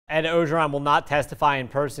Ed Orgeron will not testify in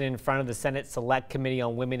person in front of the Senate Select Committee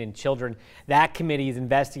on Women and Children. That committee is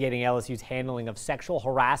investigating LSU's handling of sexual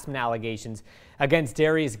harassment allegations against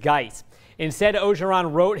Darius Geis. Instead,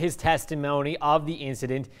 Orgeron wrote his testimony of the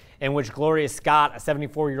incident in which Gloria Scott, a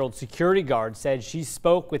 74-year-old security guard, said she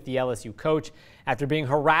spoke with the LSU coach after being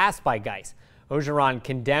harassed by Geis. Orgeron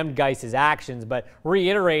condemned Geis's actions, but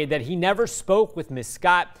reiterated that he never spoke with Ms.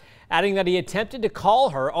 Scott, adding that he attempted to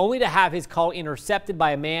call her only to have his call intercepted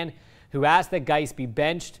by a man who asked that Geis be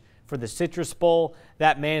benched for the Citrus Bowl.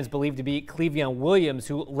 That man is believed to be Cleveon Williams,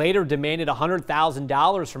 who later demanded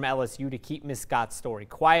 $100,000 from LSU to keep Ms. Scott's story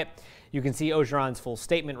quiet. You can see Orgeron's full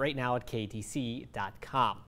statement right now at KATC.com.